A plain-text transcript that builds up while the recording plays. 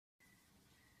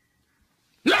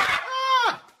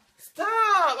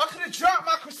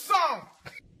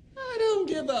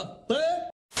the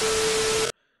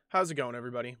fuck? How's it going,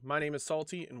 everybody? My name is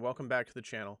Salty, and welcome back to the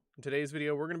channel. In today's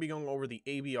video, we're going to be going over the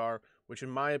ABR, which in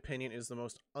my opinion is the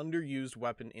most underused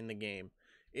weapon in the game.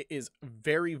 It is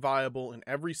very viable in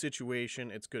every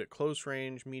situation. It's good at close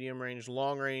range, medium range,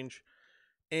 long range,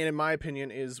 and in my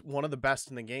opinion is one of the best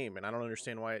in the game, and I don't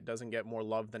understand why it doesn't get more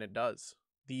love than it does.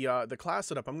 The class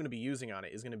setup I'm going to be using on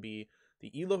it is going to be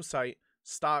the ELO sight,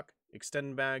 stock,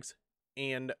 extended bags,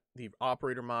 and the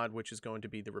operator mod, which is going to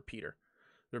be the repeater.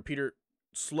 The repeater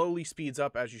slowly speeds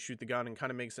up as you shoot the gun and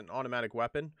kind of makes it an automatic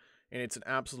weapon, and it's an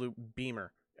absolute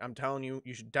beamer. I'm telling you,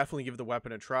 you should definitely give the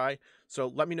weapon a try. So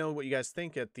let me know what you guys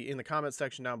think in the comment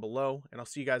section down below, and I'll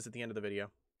see you guys at the end of the video.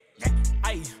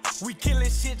 Hey, we killing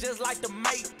shit just like the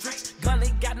Matrix. Gun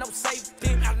ain't got no safety.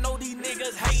 I know these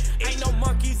niggas hate. Ain't no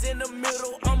monkeys in the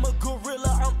middle. I'm a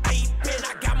gorilla. I'm 8-bit.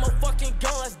 I got more fucking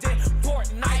guns than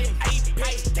Fortnite and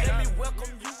 8-bit. Let me welcome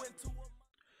you into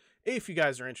a... If you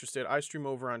guys are interested, I stream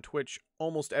over on Twitch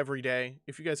almost every day.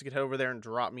 If you guys could head over there and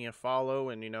drop me a follow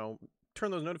and, you know,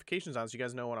 turn those notifications on so you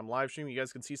guys know when I'm live streaming. You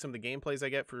guys can see some of the gameplays I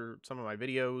get for some of my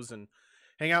videos and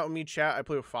hang out with me, chat. I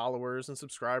play with followers and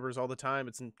subscribers all the time.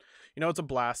 It's a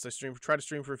blast. I try to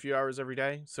stream for a few hours every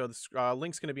day. So the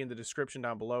link's going to be in the description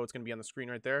down below. It's going to be on the screen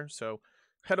right there. So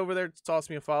head over there, toss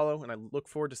me a follow, and I look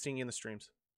forward to seeing you in the streams.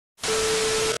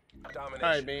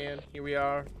 Alright, man. Here we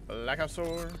are. Black Ops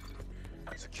 4.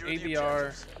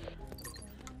 ABR.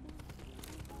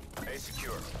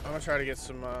 Secure. I'm going to try to get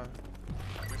some,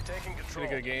 We've taken control.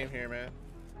 get a good game here, man.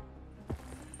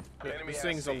 This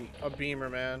thing's a beamer,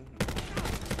 man.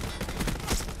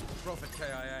 Prophet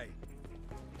KIA.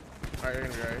 Alright, you're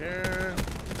gonna be right here.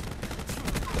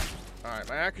 Alright,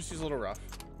 my accuracy's a little rough,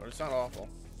 but it's not awful.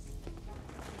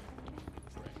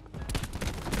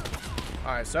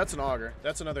 Alright, so that's an auger.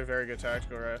 That's another very good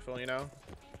tactical rifle, you know?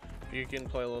 You can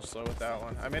play a little slow with that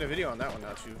one. I made a video on that one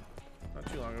not too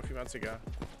long ago, a few months ago.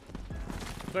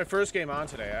 It's my first game on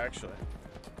today, actually.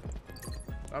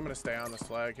 I'm gonna stay on this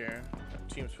flag here.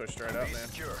 Team's pushed right up, man.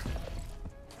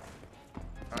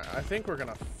 Alright, I think we're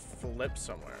gonna flip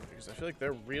somewhere because I feel like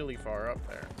they're really far up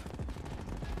there.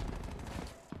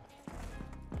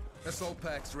 Assault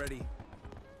packs ready.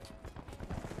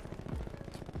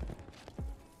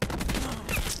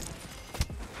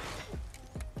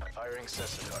 Firing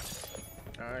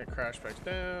Sessadot. Alright, crash backs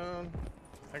down.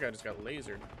 That guy just got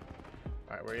lasered.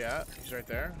 Alright, where you at? He's right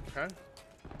there. Okay.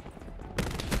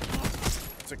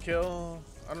 It's a kill.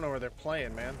 I don't know where they're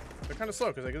playing, man. They're kind of slow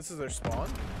because like this is their spawn.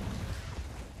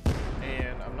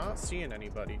 And I'm not seeing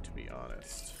anybody, to be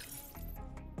honest.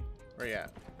 Where you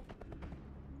at?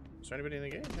 Is there anybody in the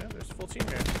game? Yeah, there's a full team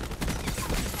here.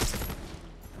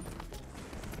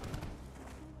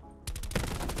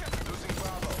 Losing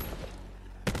Bravo.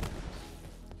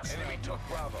 Enemy took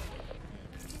Bravo.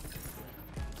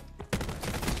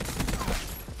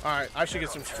 Alright, I should get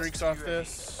some streaks off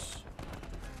this.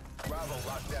 Bravo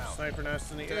locked down. Sniper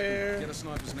nest in the air. Get a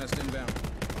sniper's nest inbound.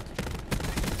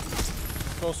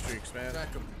 Full streaks, man.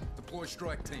 Attack them. Deploy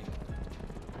strike team.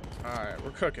 Alright,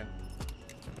 we're cooking.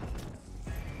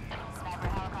 Sniper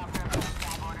helicopter,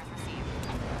 stab orders received.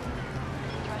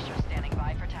 Thresher standing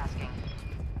by for tasking.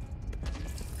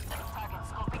 Target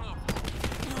scoping in.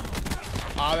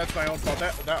 Ah, that's my own fault.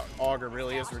 That auger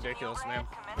really is ridiculous, man.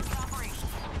 Commence operation.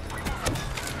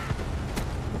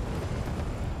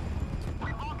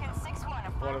 Vulcan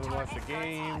 6-1, One of them left the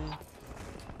game.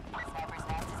 Sniper's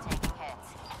nest is taking hits.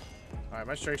 Alright,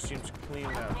 my strike team's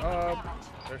clean that up.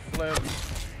 They're flipped.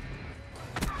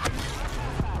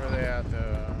 Where are they at,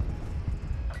 though?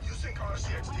 Using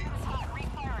RCXD. Hot,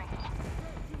 refiring.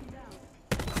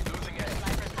 Losing A.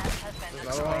 Sniper's nest has been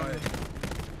There's another one.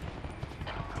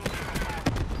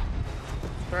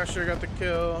 Pressure got the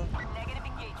kill. Negative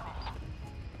engagement.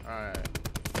 Alright.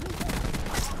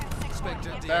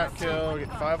 Expected That kill. Get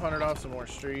 500 off some more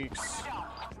streaks.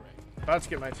 About to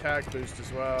get my tag boost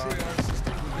as well. Tryhards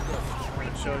system will be go. I'm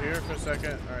gonna chill here for a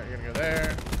second. Alright, you're gonna go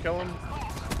there. Kill him.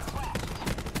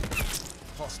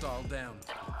 Hostile down.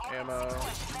 Ammo.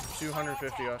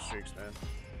 250 off streaks, man.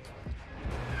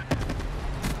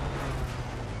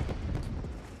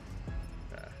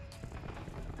 Okay.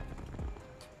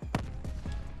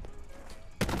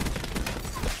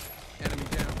 Enemy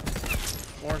down.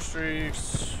 More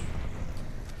streaks.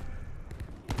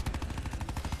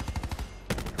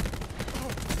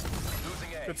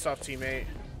 Losing A. Good stuff, teammate.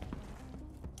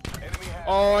 Enemy has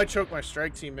Oh, I choked my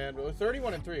strike team, man. But we're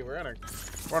 31-3. We're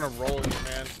on a roll here,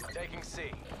 man. taking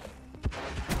C.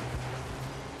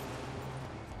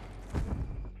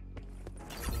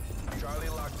 Charlie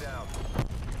locked down.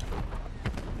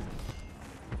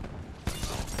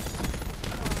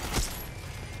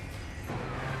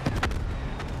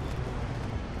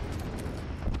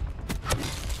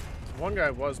 one guy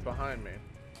was behind me.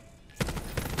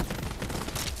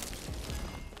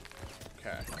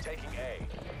 Okay. Taking A.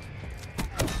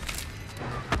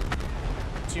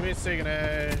 Teammates taking A.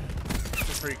 It's a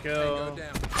free kill. Tango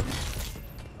down.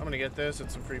 I'm gonna get this at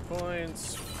some free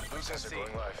points. Losing C.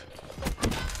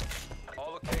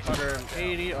 All locations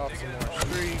 180 off some Digging more in.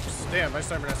 streaks. Damn, my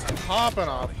sniper nest is popping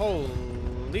off.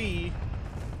 Holy.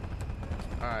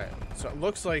 Alright, so it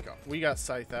looks like we got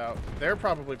scythe out. They're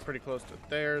probably pretty close to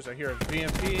theirs. I hear a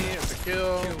VMP. It's a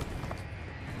kill.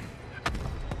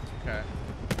 Okay.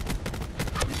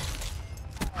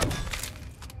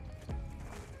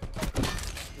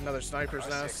 Another sniper's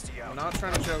nest. I'm not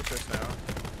trying to choke this now.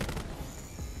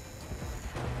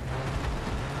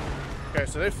 Okay,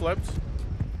 so they flipped.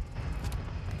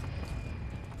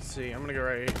 Let's see, I'm gonna go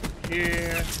right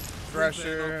here.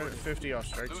 Thresher, 50 off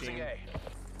strike Losing team. A.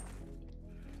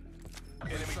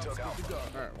 Enemy took Alpha.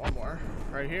 Alright, one more.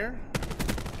 Right here.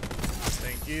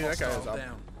 Thank you. That guy is Hostile up.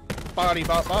 down. Body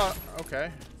bot bot.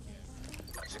 Okay.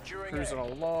 Securing Cruising A.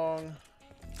 along.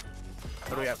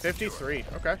 What do we got? 53.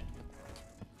 Okay.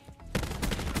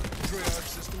 Triage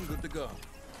system good to go.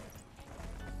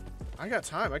 I got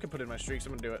time. I can put in my streaks.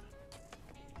 I'm gonna do it.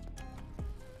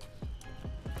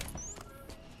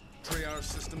 Triage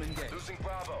system engaged. Losing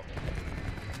Bravo.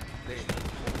 There.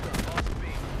 Lost B.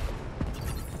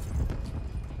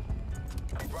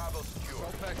 Bravo secure.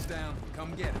 All packs down.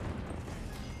 Come get it.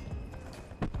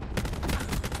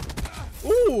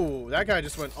 Ooh, that guy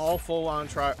just went all full on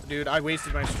try. Dude, I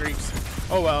wasted my streaks.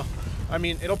 Oh well. I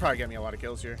mean, it'll probably get me a lot of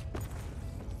kills here.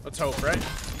 Let's hope, right?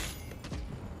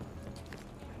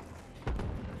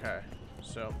 Okay.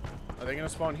 So, are they gonna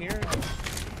spawn here?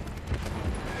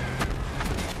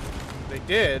 They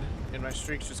did, and my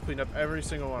streaks just cleaned up every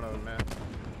single one of them, man.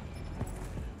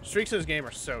 Streaks in this game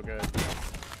are so good.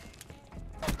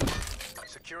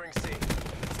 Securing C.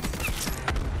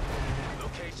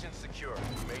 Location secure.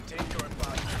 Maintain your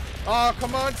environment. Oh,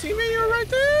 come on, teammate, you're right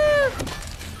there!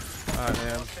 Alright,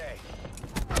 man. Lost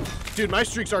A. Dude, my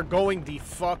streaks are going the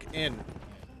fuck in.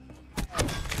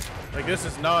 Like, this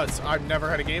is nuts. I've never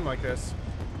had a game like this.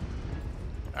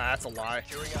 Ah, that's a lie.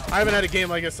 I haven't had a game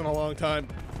like this in a long time.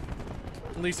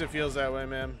 At least it feels that way,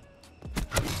 man.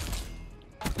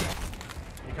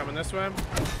 You coming this way?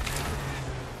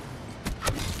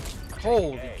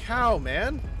 Holy cow,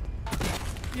 man.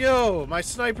 Yo, my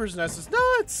sniper's nest is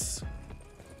nuts.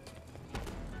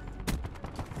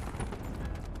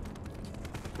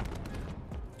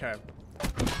 Okay.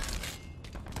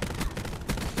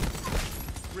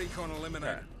 Recon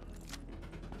eliminated.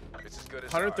 It's as good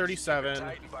as 137, ours.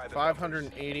 Tightened by the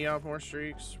 580 off more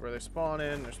streaks. Where they spawn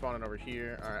in, they're spawning over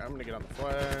here. All right, I'm gonna get on the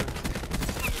flag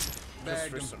just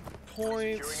Bagged for him. some numbers.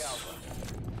 Securing points. Alpha.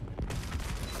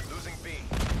 Losing B.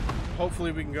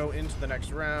 Hopefully, we can go into the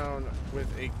next round with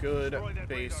a good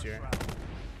base here.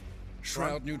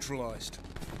 Shroud neutralized.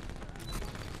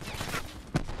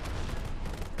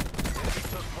 Enemy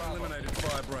took Bravo. Eliminated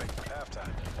fire break.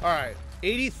 Halftime. All right,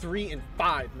 83 and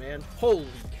 5, man. Holy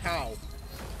cow!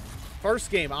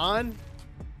 First game on.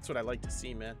 That's what I like to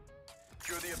see, man.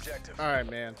 Secure the objective. All right,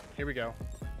 man. Here we go.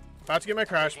 About to get my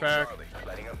crash Taking back. Charlie.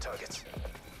 Lighting up targets.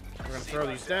 We're gonna throw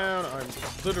these down. I'm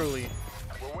literally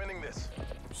We're winning this.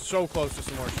 so close to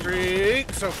some more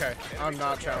streaks. Okay, I'm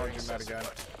not challenging that again.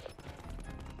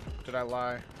 Did I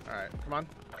lie? All right, come on.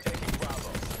 Taking Bravo.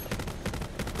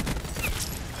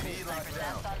 Need locked Sniper's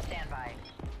down. nest on standby.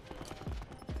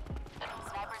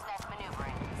 Sniper's nest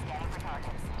maneuvering. Scanning for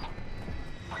targets.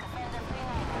 Defender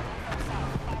 390. Info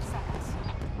south. 5 seconds.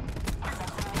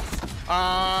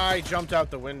 I jumped out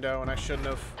the window and I shouldn't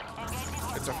have.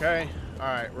 It's okay. All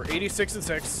right, we're 86 and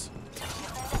 6. Defender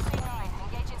 39.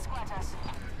 Engaging squatters.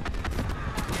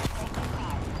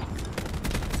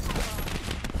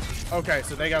 Okay,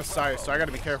 so they got sight, so I got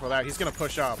to be careful of that. He's gonna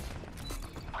push up.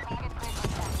 Target grid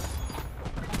detected.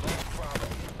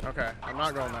 Okay, I'm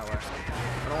not going that way.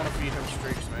 I don't want to feed him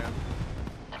streaks, man.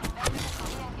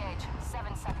 Re-engage.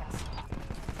 7 seconds.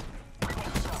 Take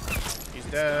shot. He's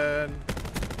dead.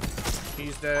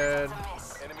 He's dead.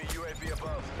 Miss. Enemy UAV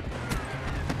above.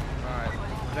 All right,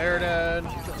 they're dead.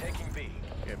 Taking B.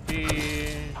 Get B.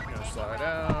 Gonna slide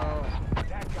out.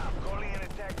 TACCOM calling in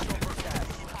attack chopper gas.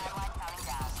 Timeline counting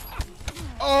down.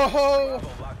 Oh,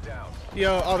 Bravo locked down.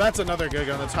 yo, oh, that's another good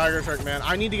gun. The Tiger Shark, man.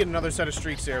 I need to get another set of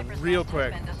streaks here, real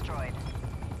quick. Been destroyed.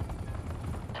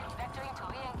 Vectoring to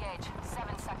re-engage.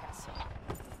 7 seconds.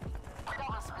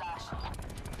 Double splash.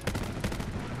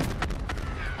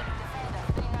 Defender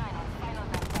 39 on final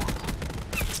vector.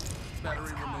 Battery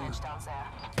removed. Carnage down there.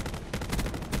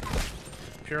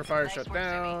 Purifier Nice shut work, Jimmy.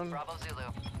 down. Bravo Zulu.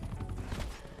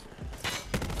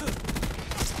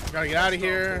 Gotta get out of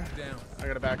here. Down. I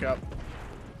gotta back up.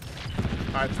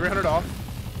 Alright, 300 off.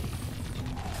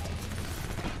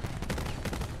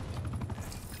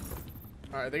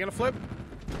 Alright, are they gonna flip?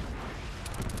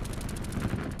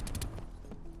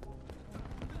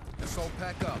 Assault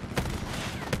pack up.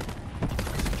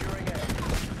 Securing A.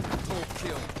 Full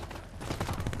kill.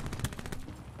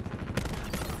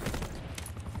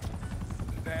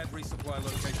 Bad resupply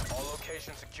location. All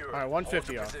locations secured. All right,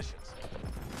 150 Hold off. your positions.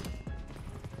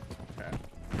 Okay.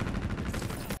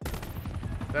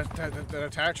 That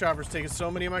attack chopper's taking so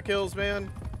many of my kills,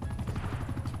 man.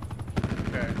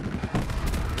 Okay.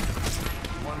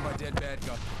 One by dead bad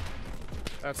guy.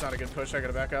 That's not a good push. I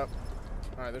gotta back up.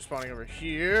 Alright, they're spawning over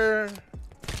here.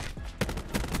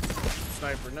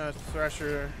 Sniper nest,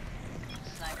 thresher.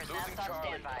 Sniper's Losing nest on Charlie.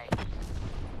 standby.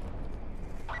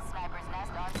 Sniper's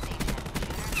nest on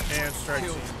station. And strike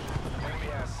Kill. team. Enemy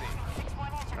has C.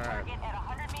 6-1 hits your All right. target at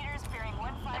 100 meters, bearing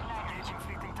 159. Engaging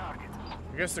fleeting target.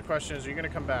 I guess the question is, are you gonna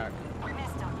come back?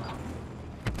 Missed him.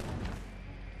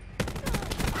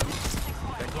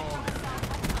 They're gone.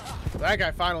 That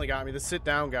guy finally got me. The sit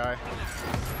down guy.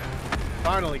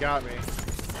 Finally got me.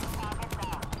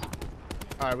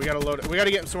 Alright, we gotta load it. We gotta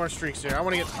get some more streaks here. I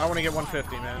wanna get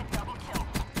 150, man. Double kill.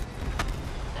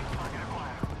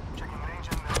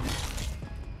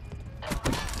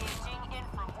 Engaging in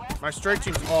from west. My strike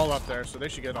team's all up there, so they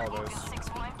should get all those.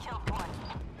 6-1 killed one.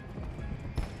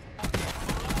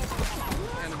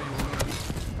 Enemy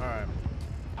removed. Alright.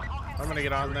 I'm gonna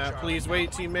get on that. Please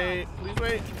wait, teammate. Please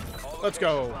wait. Let's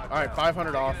go. Alright,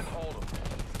 500 off. Hold 'em.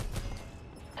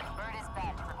 Bird is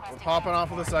back. We're Requesting popping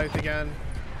off of the scythe again.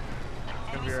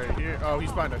 Gonna be right here. Oh,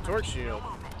 he's behind a torch shield.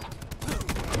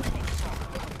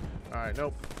 Alright,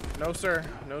 nope. No, sir.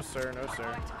 No, sir. No,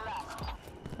 sir.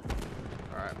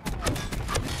 Alright.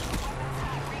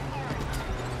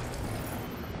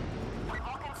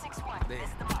 Vulcan 6-1. There.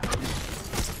 Missed the mark.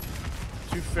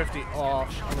 250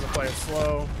 off. I'm gonna play it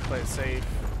slow, play it safe.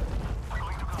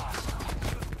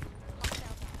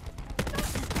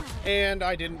 And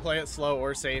I didn't play it slow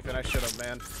or safe, and I should have,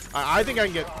 man. I think I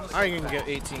can get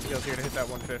 18 kills here to hit that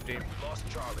 150. Lost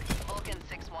Charlie. Vulcan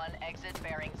 6-1, exit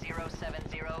bearing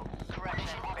 070,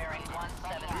 correction bearing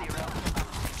 170.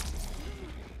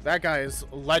 That guy is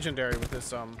legendary with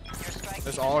this Your strike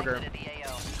This team auger. exited the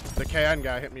AO. the KN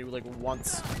guy hit me like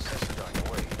once. Sensors on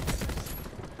your way.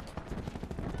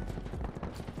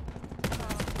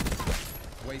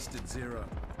 Wasted 0.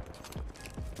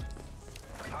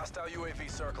 Hostile UAV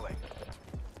circling.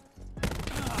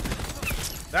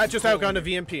 That just outgunned a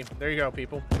VMP. There you go,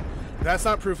 people. If that's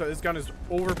not proof that this gun is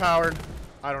overpowered,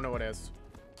 I don't know what is.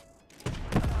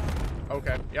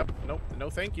 Okay. Yep. Nope. No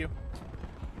thank you.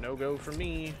 No go for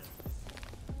me.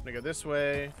 I'm gonna go this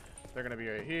way. They're gonna be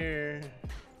right here.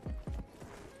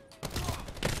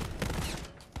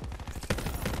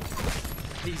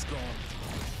 He's gone.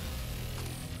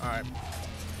 Alright.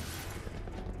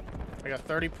 I got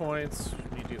 30 points.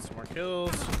 Need to get some more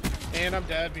kills. And I'm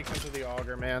dead because of the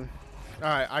auger, man.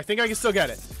 Alright, I think I can still get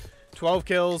it. 12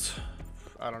 kills.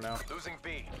 I don't know. Losing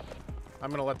B. I'm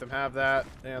gonna let them have that.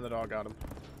 And the dog got him.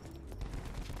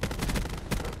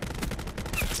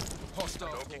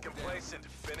 Hostile. Don't get complacent.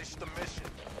 Finish the mission.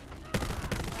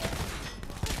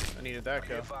 I needed that Be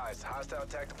kill. advised. Hostile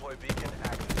attack deploy beacon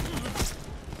active.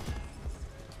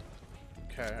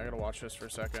 Okay, I gotta watch this for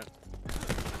a second.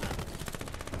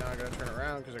 Now I gotta turn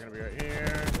around because they're gonna be right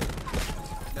here.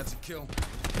 That's a kill.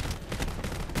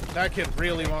 That kid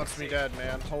really wants me dead,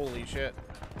 man. Holy shit.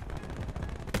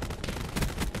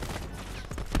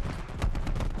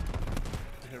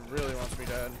 He really wants me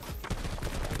dead.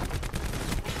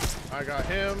 I got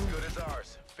him. Good as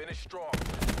ours. Finish strong.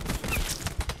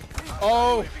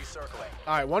 Oh! UAV circling.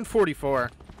 Alright,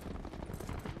 144.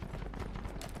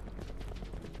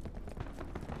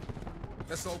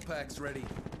 Assault pack's ready.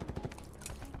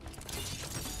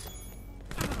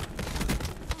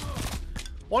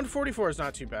 $144 is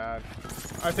not too bad.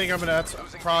 I think that's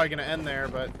probably gonna end there,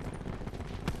 but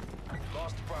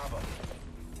Lost Bravo.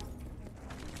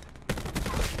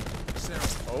 Sarah.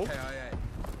 Oh. KIA.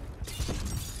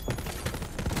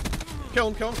 kill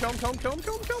him, kill him, kill him, kill him, kill him,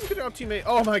 kill him, kill him. Good job, teammate.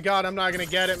 Oh my god, I'm not gonna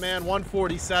get it, man.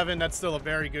 147. That's still a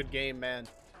very good game, man.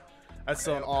 That's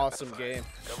still an awesome game.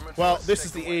 Well, this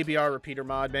is the ABR repeater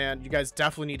mod, man. You guys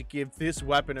definitely need to give this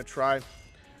weapon a try.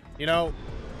 You know,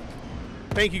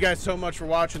 thank you guys so much for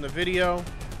watching the video.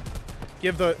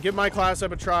 Give my class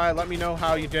up a try. Let me know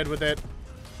how you did with it,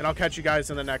 and I'll catch you guys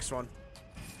in the next one.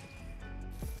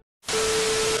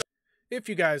 If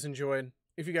you guys enjoyed,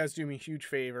 if you guys do me a huge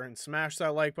favor and smash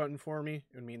that like button for me,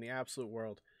 it would mean the absolute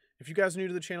world. If you guys are new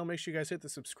to the channel, make sure you guys hit the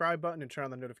subscribe button and turn on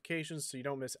the notifications so you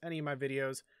don't miss any of my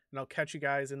videos, and I'll catch you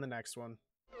guys in the next one.